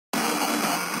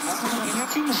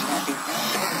It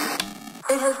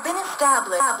has been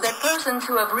established that persons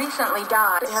who have recently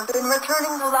died have been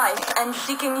returning to life and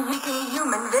seeking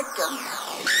human victims.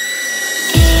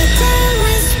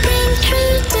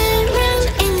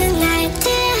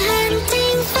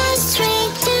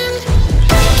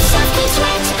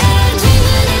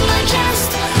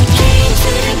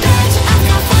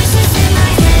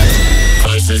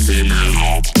 Voices in my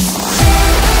head.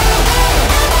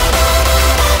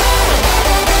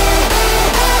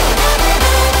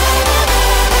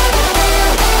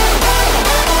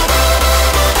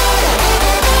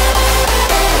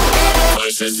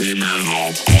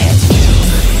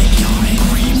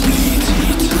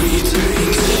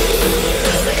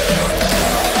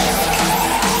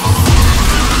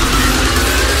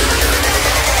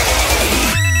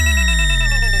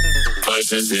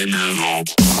 Voices in my head.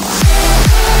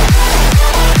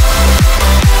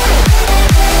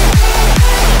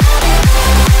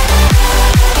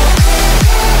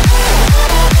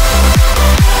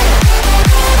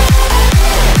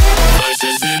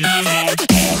 Voices in my head.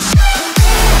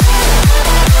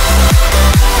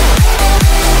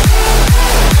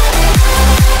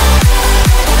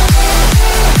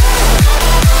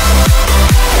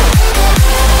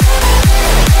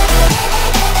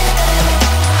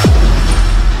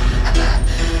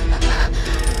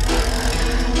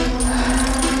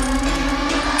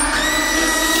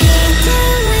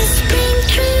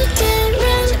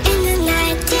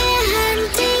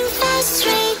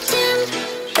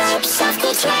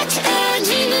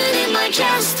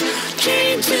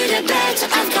 Came to the bed,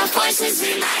 I've got voices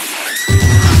in my head.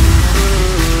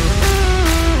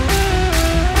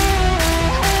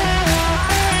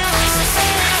 Voices in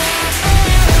my head.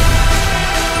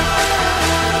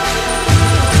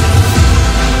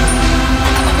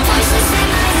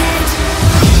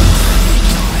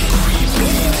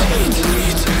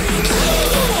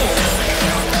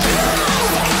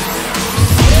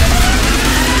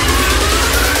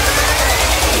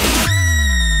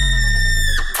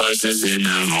 Voices in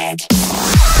my head.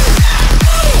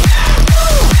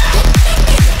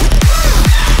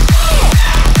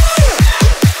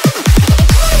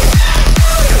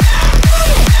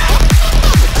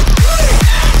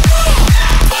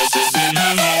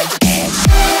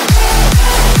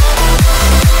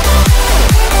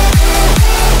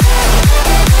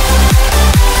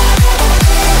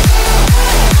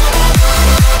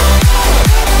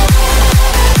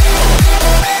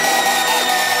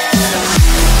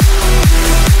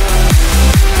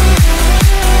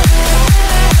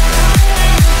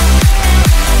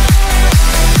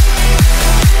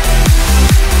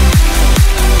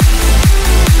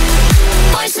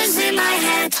 Voices in my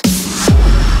head.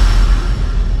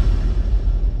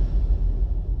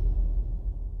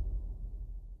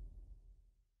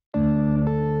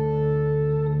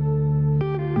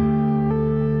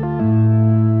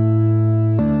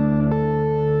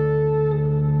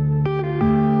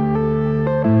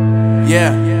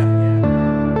 Yeah.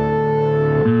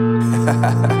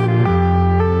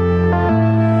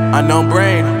 Unknown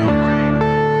Brain,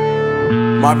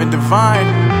 Marvin Divine.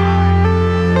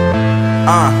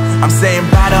 I'm saying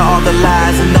bye to all the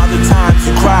lies and all the times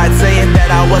you cried, saying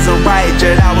that I wasn't right,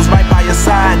 yet I was right by your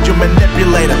side. You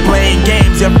manipulator, playing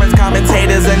games, your friends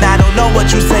commentators, and I don't know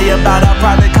what you say about our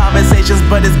private conversations,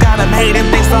 but it's got them hating.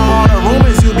 Thanks to all the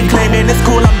rumors you be claiming. It's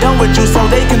cool, I'm done with you, so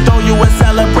they can throw you a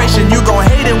celebration. You gon'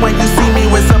 hate it when you see me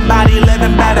with somebody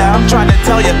living better. I'm trying to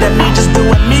tell you that me just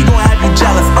doing me gon' have you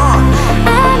jealous.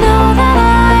 I know that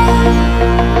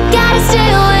I gotta stay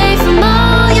away from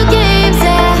all your games,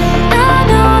 yeah. I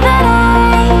know that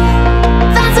I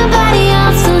found somebody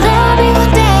else to love me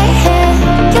one day, yeah.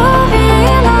 You'll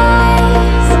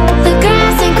realize the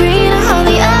grass ain't greener on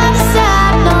the other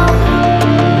side, no.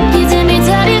 You did me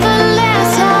dirty for the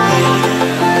last time,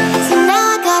 so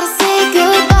now I gotta say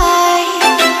goodbye.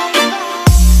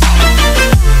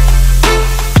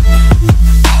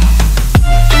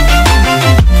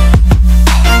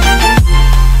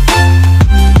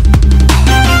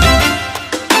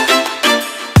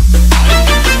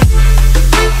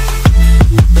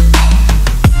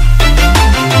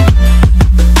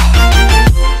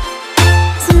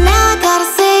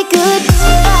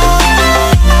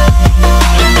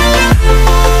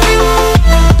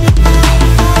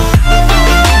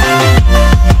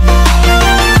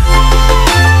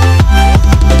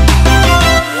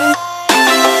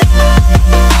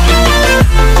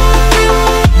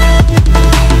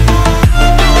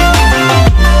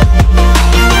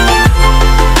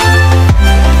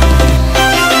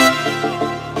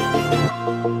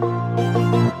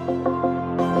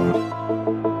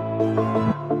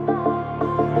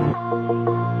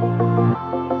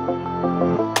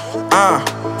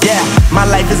 Yeah, my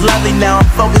life is lovely now, I'm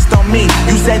focused on me.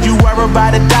 You said you were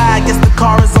about to die, I guess the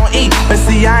car is on E. But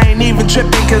see, I ain't even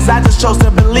tripping, cause I just chose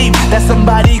to believe that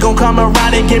somebody gon' come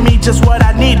around and give me just what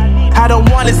I need. I don't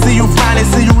wanna see you finding,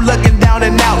 see you looking down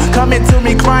and out, coming to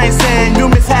me crying, saying you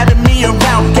miss having me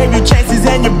around. Gave you chances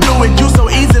and you blew it, you so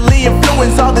easily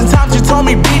influenced. All the times you told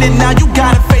me beat it, now you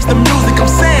gotta face the music, I'm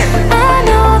saying I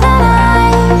know that I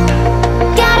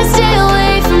gotta stay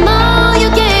away from all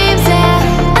your games, yeah.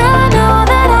 I know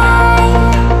that I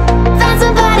found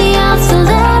somebody else to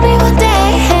love me one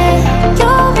day.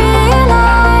 You'll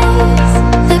realize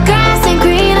the grass ain't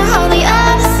greener on the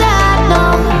other side, no.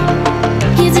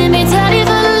 You did me dirty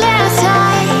for the last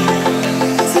time,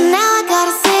 so now I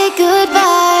gotta say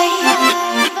goodbye.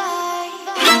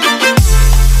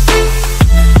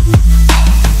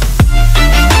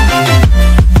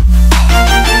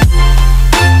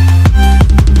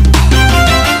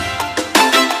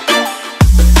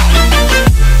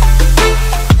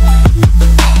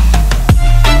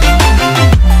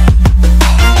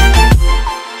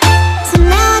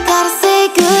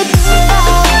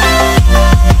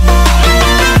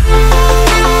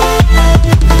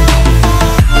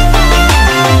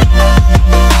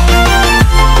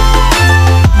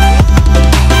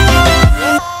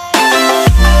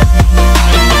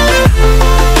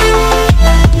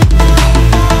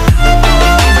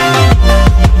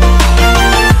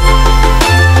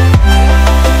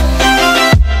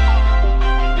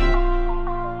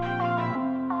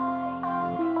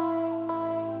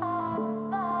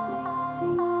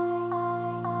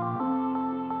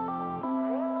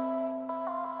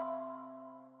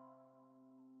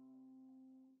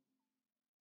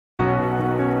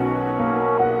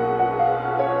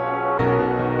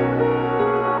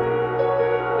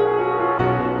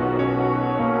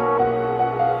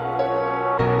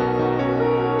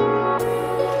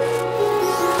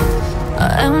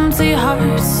 Empty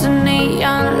hearts and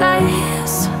neon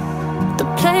lights,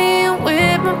 they're playing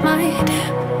with my mind.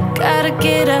 Gotta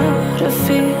get out of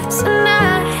here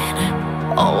tonight.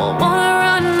 Oh, I want